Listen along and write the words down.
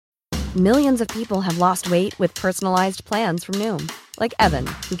Millions of people have lost weight with personalized plans from Noom. Like Evan,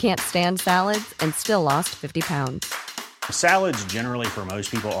 who can't stand salads and still lost 50 pounds. Salads generally for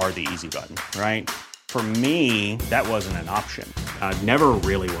most people are the easy button, right? For me, that wasn't an option. I never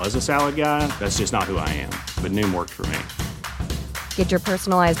really was a salad guy. That's just not who I am. But Noom worked for me. Get your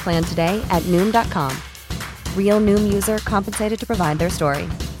personalized plan today at Noom.com. Real Noom user compensated to provide their story.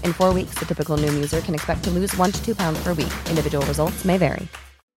 In 4 weeks, the typical Noom user can expect to lose 1 to 2 pounds per week. Individual results may vary.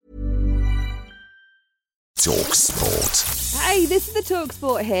 talkSPORT. Hey, this is the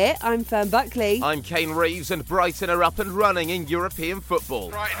talkSPORT here. I'm Fern Buckley. I'm Kane Reeves, and Brighton are up and running in European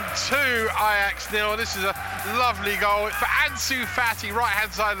football. Brighton 2, Ajax 0. This is a lovely goal for Ansu Fati,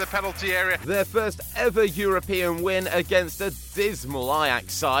 right-hand side of the penalty area. Their first ever European win against a dismal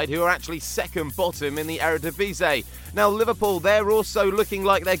Ajax side, who are actually second bottom in the Eredivisie. Now, Liverpool, they're also looking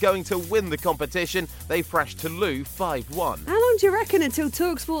like they're going to win the competition. They thrashed Toulouse 5-1. How long do you reckon until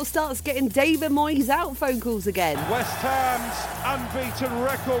talkSPORT starts getting David Moyes out phone calls again? West Ham's unbeaten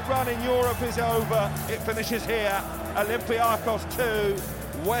record run in Europe is over. It finishes here. Olympiacos 2,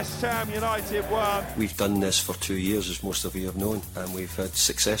 West Ham United 1. We've done this for 2 years, as most of you have known, and we've had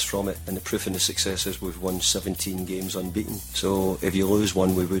success from it. And the proof in the success is we've won 17 games unbeaten. So if you lose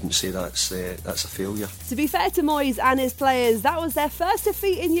one, we wouldn't say that's a failure. To be fair to Moyes and his players, that was their first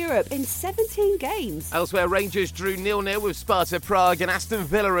defeat in Europe in 17 games. Elsewhere, Rangers drew 0-0 with Sparta Prague, and Aston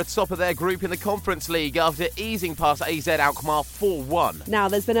Villa are top of their group in the Conference League after easing past AZ Alkmaar 4-1. Now,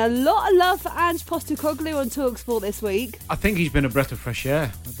 there's been a lot of love for Ange Postecoglou on talkSPORT this week. I think he's been a breath of fresh air.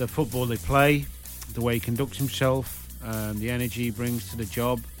 The football they play, the way he conducts himself, the energy he brings to the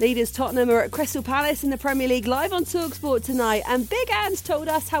job. Leaders Tottenham are at Crystal Palace in the Premier League live on talkSPORT tonight, and Big Ange told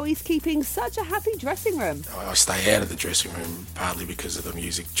us how he's keeping such a happy dressing room. I stay out of the dressing room partly because of the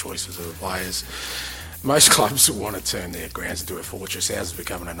music choices of the players. Most clubs want to turn their grounds into a fortress. Ours is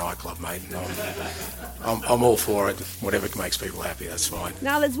becoming a nightclub, mate. And I'm all for it. Whatever makes people happy, that's fine.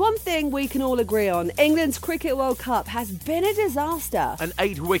 Now, there's one thing we can all agree on. England's Cricket World Cup has been a disaster. An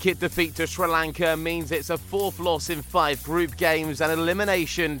 8-wicket defeat to Sri Lanka means it's a 4th loss in 5 group games, and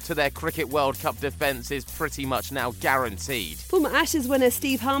elimination to their Cricket World Cup defence is pretty much now guaranteed. Former Ashes winner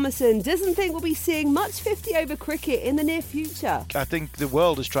Steve Harmison doesn't think we'll be seeing much 50-over cricket in the near future. I think the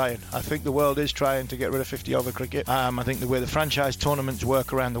world is trying. To get rid of 50-over cricket. I think the way the franchise tournaments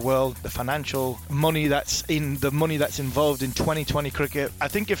work around the world, the financial money that's involved in 2020 cricket. I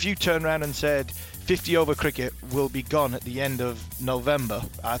think if you turn around and said 50-over cricket will be gone at the end of November,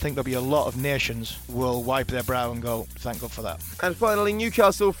 I think there'll be a lot of nations will wipe their brow and go, thank God for that. And finally,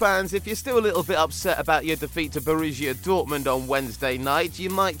 Newcastle fans, if you're still a little bit upset about your defeat to Borussia Dortmund on Wednesday night, you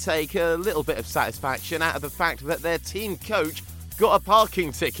might take a little bit of satisfaction out of the fact that their team coach got a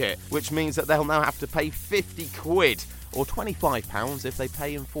parking ticket, which means that they'll now have to pay 50 quid or £25 if they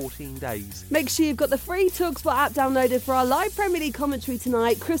pay in 14 days. Make sure you've got the free talkSPORT app downloaded for our live Premier League commentary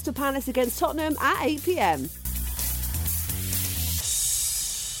tonight, Crystal Palace against Tottenham at 8 p.m.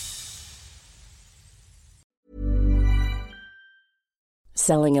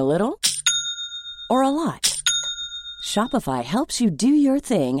 Selling a little or a lot? Shopify helps you do your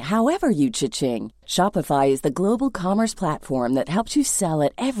thing however you cha-ching. Shopify is the global commerce platform that helps you sell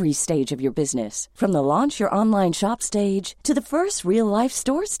at every stage of your business. From the launch your online shop stage to the first real-life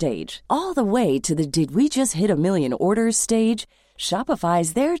store stage, all the way to the did we just hit a million orders stage. Shopify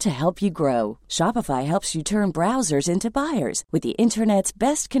is there to help you grow. Shopify helps you turn browsers into buyers with the internet's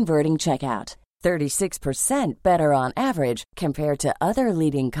best converting checkout. 36% better on average compared to other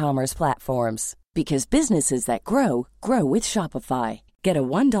leading commerce platforms. Because businesses that grow, grow with Shopify. Get a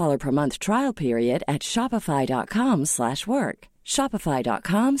 $1 per month trial period at shopify.com/work.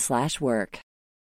 Shopify.com/work.